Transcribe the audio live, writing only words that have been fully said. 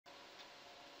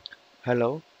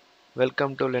Hello,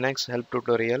 welcome to Linux help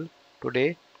tutorial.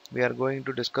 Today we are going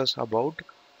to discuss about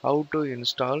how to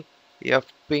install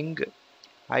Fping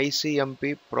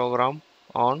ICMP program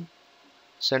on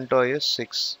CentOS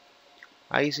 6.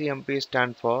 ICMP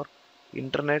stand for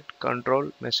Internet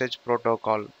Control Message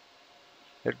Protocol.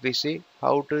 Let me see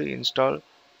how to install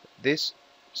this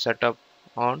setup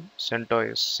on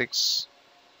CentOS 6.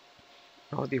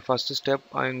 Now the first step,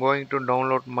 I am going to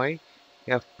download my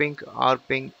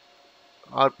Fping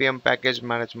RPM package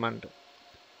management.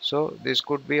 So this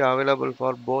could be available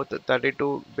for both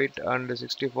 32-bit and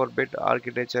 64-bit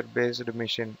architecture based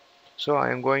machine. So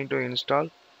I am going to install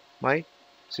my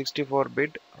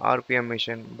 64-bit RPM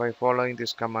machine by following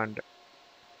this command.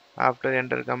 After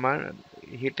enter command,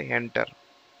 hit enter.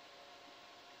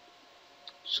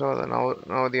 So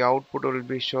now the output will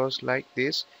be shows like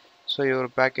this. So your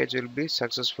package will be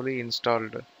successfully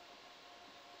installed.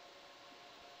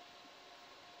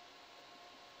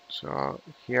 So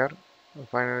here the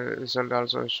final result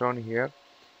also shown here.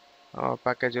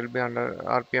 Package will be under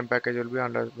RPM package will be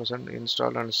 100%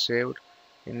 installed and saved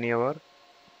in your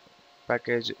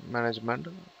package management.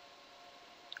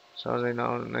 So the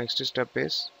now next step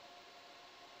is,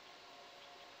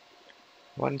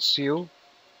 once you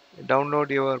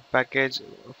download your package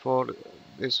for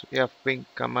this fping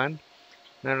command,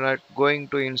 then we are going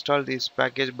to install this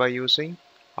package by using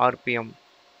RPM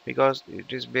because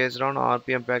it is based on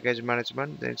RPM package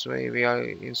management. That's why we are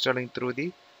installing through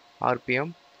the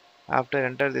RPM. After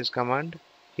enter this command,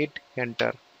 hit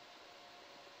enter.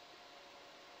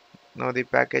 Now the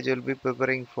package will be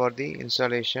preparing for the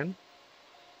installation.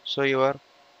 So your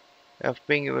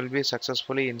Fping will be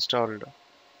successfully installed.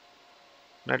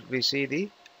 Let we see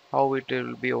the how it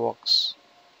will be works.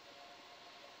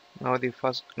 Now the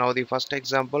first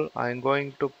example, I am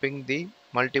going to ping the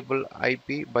multiple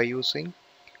IP by using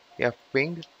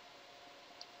Fping.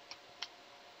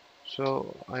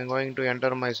 So I am going to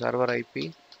enter my server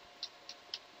IP.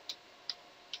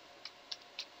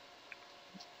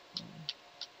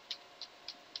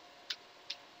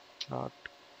 Dot.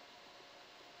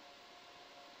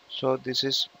 So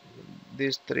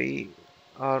these three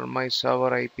are my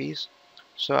server IPs.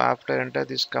 So after enter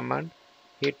this command,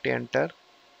 hit enter.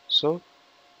 So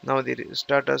now the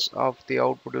status of the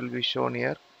output will be shown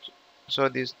here. So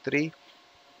these three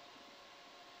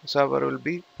server will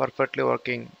be perfectly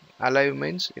working. Alive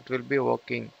means it will be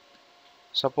working.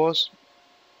 Suppose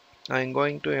I am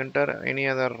going to enter any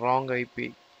other wrong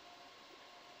IP,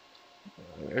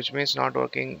 which means not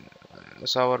working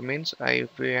server means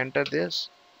if we enter this,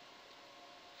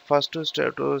 first two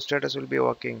status will be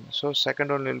working. So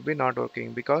second one will be not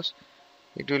working because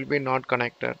it will be not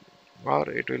connected or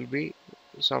it will be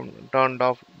some turned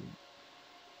off.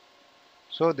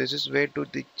 So this is way to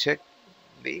check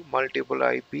the multiple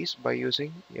IPs by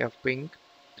using Fping.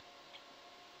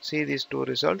 See these two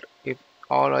result. If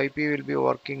all IP will be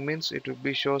working means it will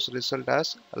be shows result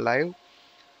as live.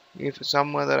 If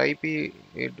some other IP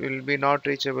it will be not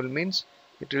reachable means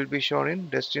it will be shown in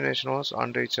destination was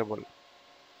unreachable.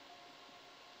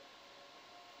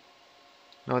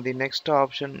 Now the next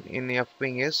option in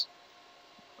Fping is,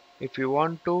 if you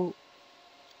want to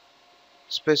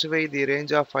specify the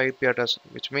range of IP address,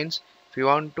 which means if you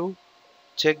want to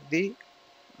check the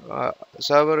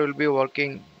server will be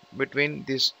working between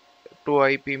these two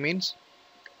IP means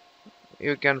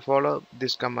you can follow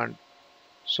this command.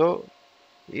 So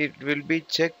it will be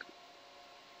checked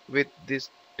with these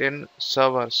 10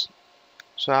 servers.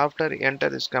 So after enter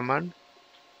this command,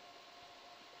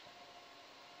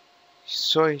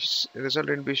 so its result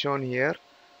will be shown here.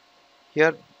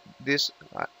 Here this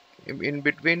in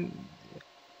between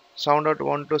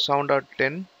sound.1 to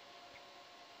sound.10,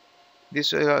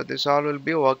 this all will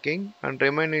be working and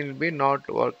remaining will be not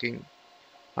working.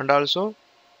 And also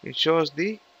it shows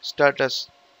the status,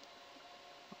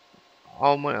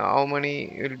 how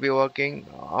many will be working,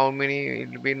 how many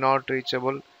will be not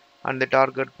reachable, and the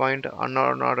target point,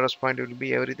 unknown address point will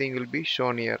be, everything will be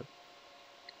shown here.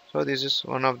 So this is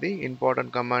one of the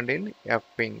important command in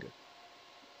Fping.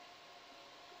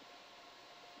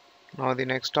 Now the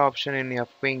next option in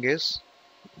Fping is,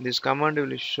 this command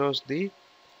will shows the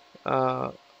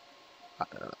uh,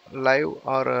 live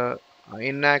or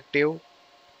inactive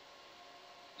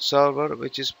server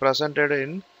which is presented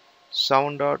in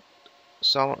sound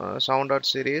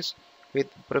series with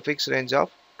prefix range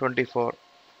of 24.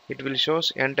 It will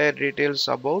shows entire details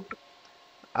about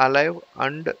alive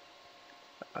and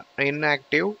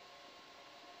inactive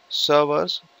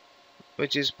servers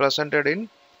which is presented in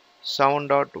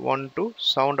sound.1 to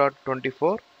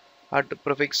sound.24 at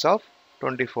prefix of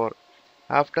 24.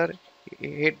 After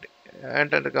hit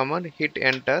enter the command, hit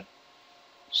enter.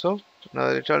 So now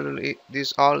the result will be,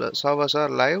 these all servers are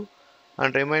live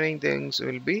and remaining things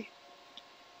will be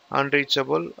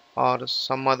unreachable or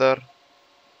some other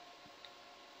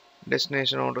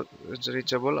destination node is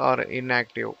reachable or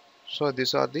inactive. So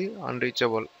these are the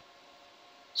unreachable.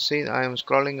 See, I am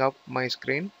scrolling up my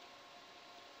screen.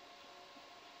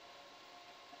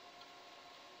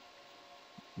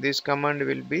 This command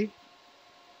will be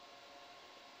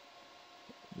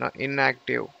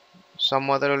inactive. Some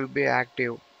other will be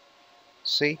active.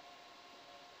 See,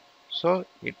 so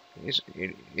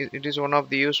it is one of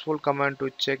the useful command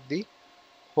to check the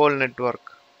whole network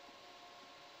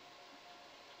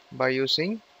by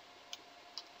using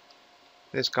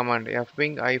this command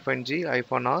fping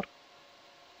 -g-r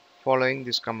following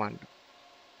this command.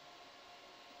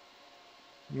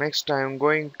 Next I am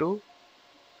going to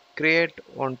create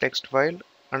one text file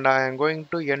and I am going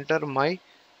to enter my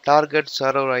target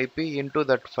server IP into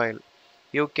that file.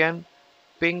 You can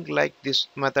ping like this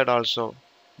method also.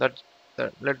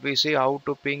 Let me see how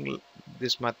to ping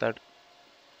this method.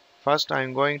 First I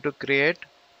am going to create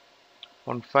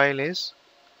one file is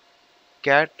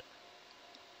cat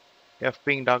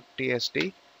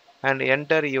fping.txt and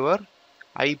enter your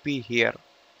IP here.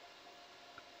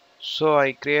 So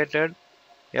I created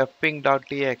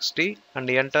fping.txt and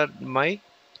entered my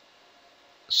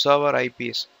server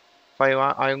IPs.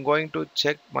 I am going to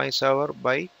check my server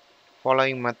by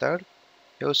following method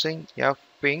using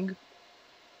fping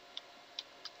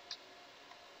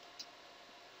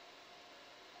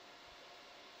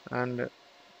and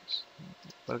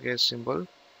okay symbol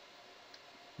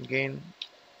again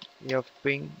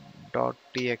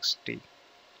fping.txt.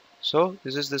 So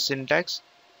this is the syntax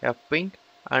fping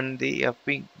and the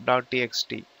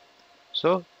fping.txt.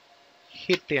 So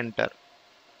hit enter.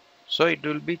 So it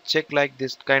will be checked like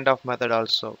this kind of method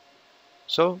also.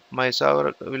 So my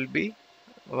server will be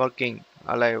working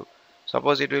alive.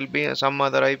 Suppose it will be some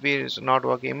other IP is not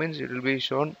working, means it will be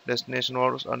shown destination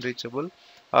was unreachable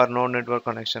or no network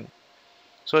connection.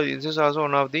 So this is also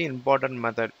one of the important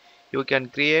method. You can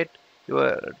create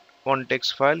your one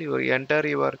text file, you enter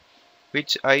your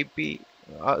which IP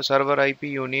server IP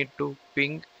you need to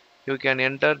ping. You can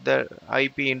enter the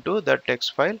IP into the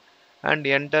text file and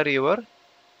enter your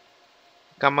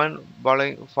command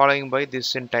following by this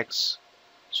syntax.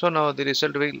 So now the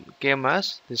result will came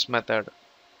as this method.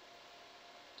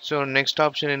 So next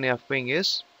option in fping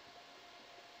is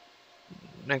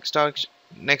next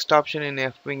option in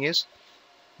fping is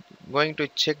going to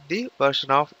check the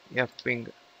version of fping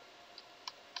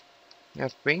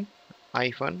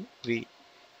 -v,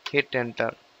 hit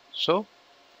enter. So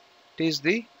it is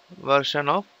the version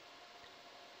of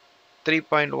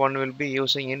 3.1 will be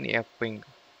using in fping.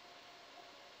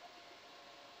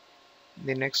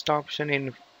 The next option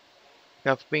in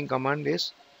fping command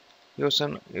is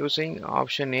using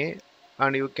option A,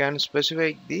 and you can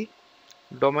specify the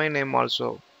domain name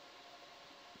also.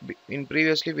 In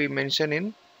previously we mentioned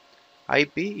in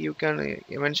IP, you can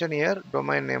mention here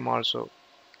domain name also.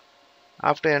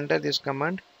 After enter this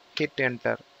command, hit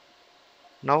enter.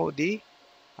 Now the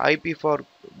IP for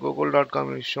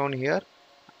google.com is shown here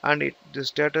and the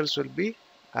status will be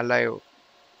alive.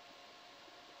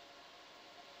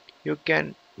 You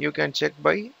can check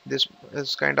by this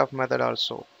kind of method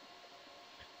also.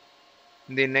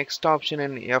 The next option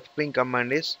in fping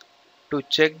command is to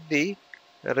check the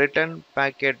return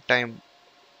packet time.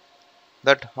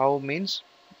 That how means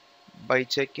by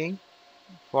checking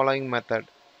following method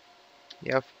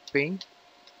fping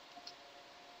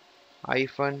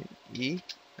 -e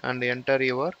and enter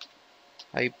your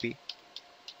IP,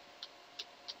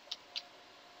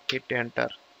 hit enter.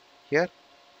 Here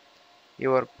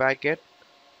your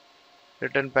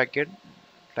return packet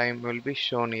time will be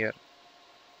shown here.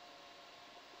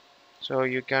 So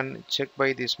you can check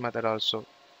by this method also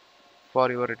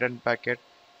for your return packet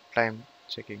time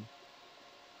checking.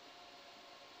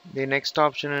 The next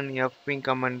option in fping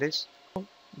command is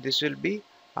this will be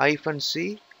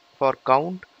 -c for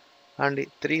count and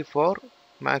 3 for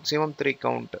maximum 3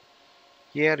 count.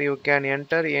 Here you can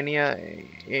enter any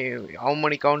how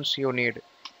many counts you need.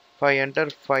 If I enter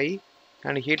 5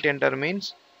 and hit enter means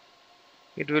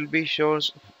it will be shows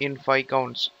in 5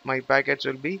 counts. My packets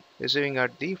will be receiving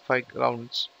at the 5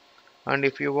 counts. And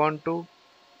if you want to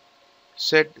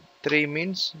set 3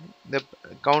 means the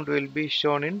count will be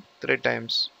shown in 3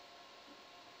 times.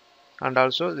 And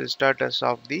also the status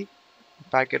of the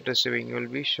packet receiving will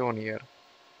be shown here.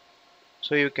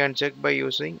 So you can check by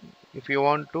using, if you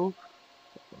want to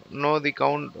know the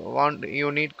count,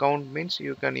 you need count means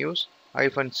you can use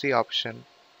 -c option.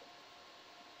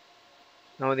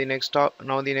 Now the next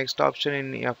option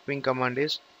in Fping command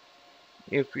is,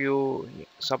 if you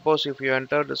suppose if you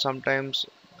entered sometimes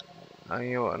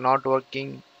you are not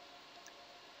working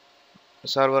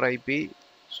server IP.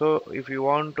 So if you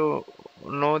want to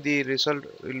know the result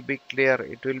will be clear,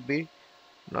 it will be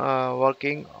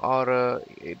working, or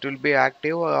it will be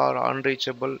active or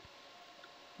unreachable.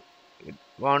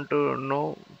 Want to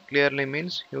know clearly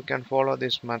means you can follow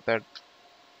this method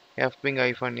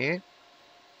fping-a.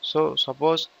 So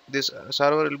suppose this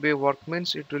server will be work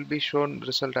means it will be shown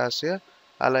result as a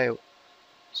alive.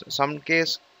 Some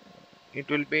case it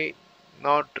will be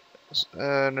not,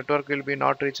 network will be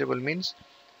not reachable means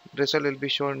result will be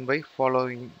shown by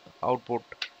following output.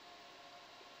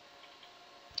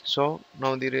 So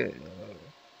now the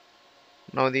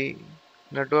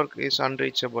network is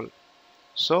unreachable.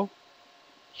 So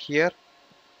here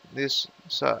this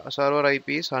server IP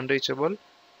is unreachable.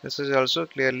 This is also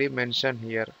clearly mentioned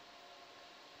here.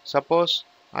 Suppose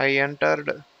I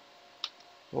entered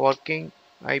working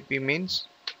IP means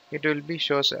it will be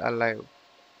shows alive.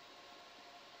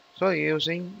 So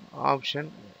using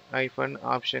option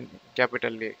option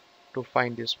capital A to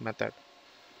find this method.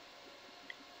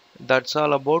 That's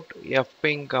all about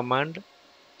fping command.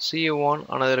 See you on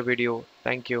another video.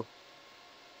 Thank you.